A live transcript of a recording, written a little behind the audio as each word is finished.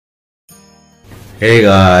Hey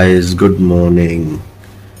guys, good morning,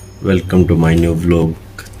 welcome to my new vlog.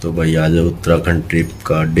 तो भाई आज है उत्तराखंड ट्रिप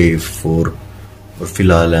का डे 4 और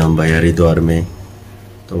फिलहाल है हम भाई हरिद्वार में।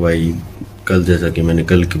 तो भाई कल जैसा कि मैंने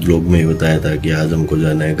कल के व्लॉग में ही बताया था कि आज हमको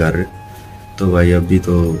जाना है घर। तो भाई अभी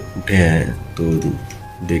तो उठे हैं, तो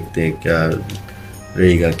देखते हैं क्या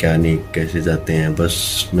रहेगा क्या नहीं, कैसे जाते हैं।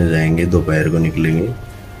 बस में जाएंगे, दोपहर को निकलेंगे,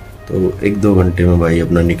 तो 1-2 घंटे में भाई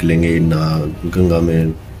अपना निकलेंगे ना, गंगा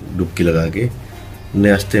में डुबकी लगा के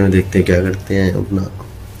रास्ते में देखते हैं क्या करते हैं अपना।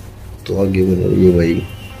 तो आगे बना ये भाई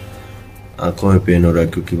आंखों में पेन हो रहा है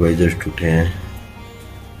क्योंकि भाई जस्ट उठे हैं।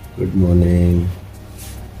 Good morning.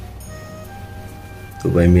 तो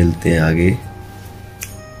भाई मिलते हैं आगे।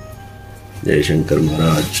 जय शंकर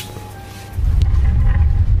महाराज।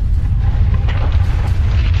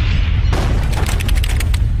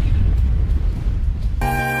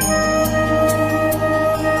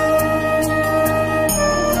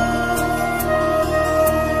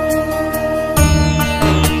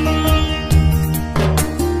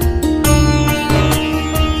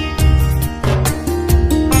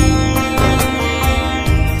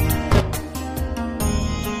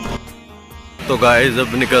 तो गाइस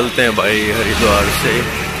अब निकलते हैं भाई हरिद्वार से।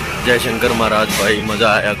 जय शंकर महाराज। भाई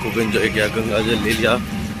मज़ा आया, खूब एंजॉय किया, गंगा जल ले लिया,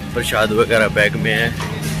 प्रसाद वगैरह बैग में है।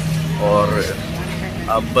 और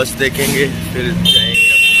अब बस देखेंगे, फिर जाएंगे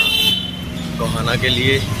अपना गोहाना के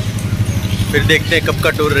लिए। फिर देखते हैं कब का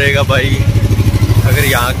टूर रहेगा भाई। अगर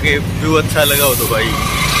यहाँ के व्यू अच्छा लगा हो तो भाई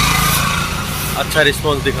अच्छा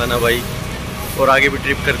रिस्पॉन्स दिखाना भाई, और आगे भी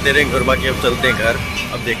ट्रिप करते रहेंगे। और बाकी अब चलते हैं घर,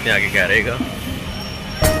 अब देखते हैं आगे क्या रहेगा।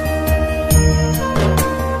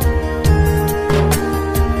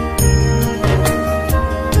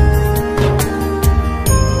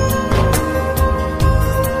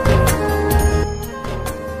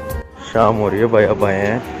 शाम हो रही है भाई, अब आए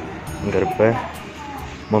हैं घर पे।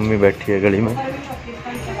 मम्मी बैठी है गली में।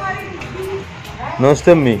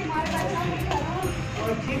 नमस्ते mummy,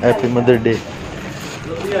 happy mother day.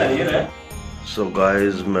 So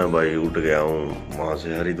guys मैं भाई उठ गया हूँ वहाँ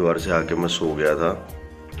से, हरिद्वार से आके मैं सो गया था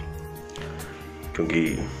क्योंकि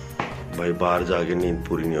भाई बाहर जाके नींद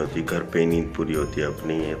पूरी नहीं होती, घर पे ही नींद पूरी होती है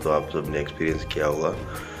अपनी। ये तो आप सबने एक्सपीरियंस किया होगा।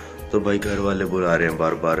 तो भाई घर वाले बुला रहे हैं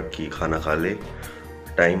बार बार कि खाना खा ले।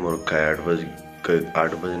 टाइम और रखा है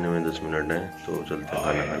 8 बजने में 10 मिनट है, तो चलते हैं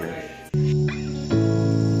खाना खाने।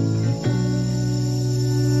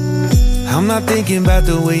 I'm not thinking about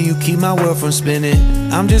the way you keep my world from spinning.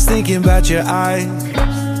 I'm just thinking about your eyes.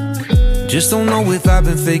 Just don't know if I've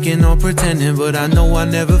been faking or pretending, but I know I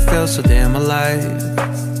never felt so damn alive.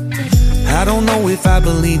 I don't know if I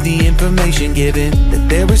believe the information given, that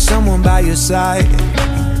there is someone by your side.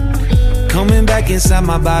 Coming back inside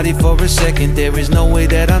my body for a second, there is no way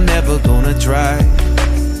that I'm never gonna try.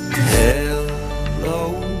 Hello.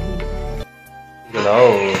 जलाओ,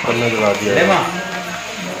 करने जला दिया।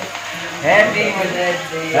 Happy Mother's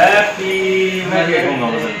Day. Happy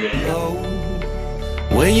Mother's Day.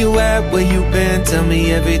 Where you at? Where you been? Tell me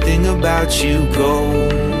everything about you. Go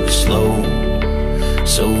slow,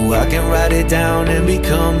 so I can write it down and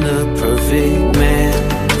become the perfect man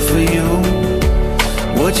for you.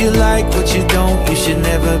 What you like, what you don't, you should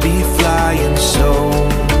never be flying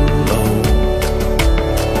solo.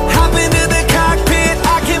 Hop into the cockpit,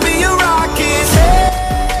 I can be your rocket. Hey,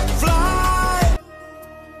 fly.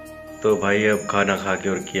 तो भाई अब खाना खा के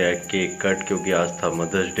और किया है cake cut, क्योंकि आज था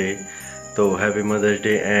मदर्स डे। तो हैप्पी मदर्स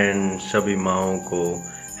डे एंड सभी माँओं को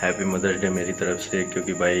हैप्पी मदर्स डे मेरी तरफ से,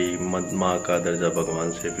 क्योंकि भाई माँ का दर्जा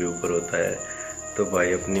भगवान से भी ऊपर होता है। तो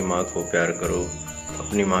भाई अपनी माँ को प्यार करो,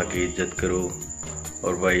 अपनी माँ की इज्जत करो,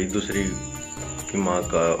 और भाई दूसरी की माँ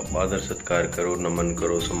का आदर सत्कार करो, नमन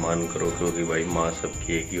करो, सम्मान करो, क्योंकि भाई माँ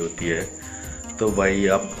सबकी एक ही होती है। तो भाई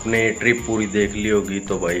आपने ट्रिप पूरी देख ली होगी,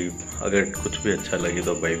 तो भाई अगर कुछ भी अच्छा लगे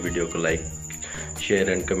तो भाई वीडियो को लाइक, शेयर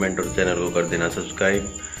एंड कमेंट, और चैनल को कर देना सब्सक्राइब।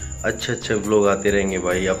 अच्छे व्लॉग आते रहेंगे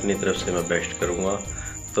भाई, अपनी तरफ से मैं बेस्ट करूँगा।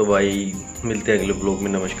 तो भाई मिलते हैं अगले व्लॉग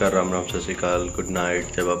में। नमस्कार, राम राम, सत श्री अकाल, गुड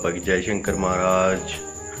नाइट, जय बाबा की, जय Shankar Maharaj.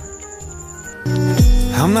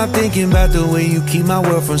 I'm not thinking about the way you keep my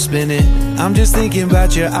world from spinning. I'm just thinking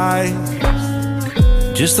about your eyes.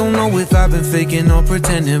 Just don't know if I've been faking or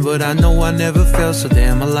pretending, but I know I never felt so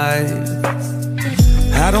damn alive.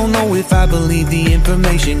 I don't know if I believe the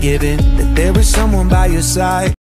information given, that there is someone by your side.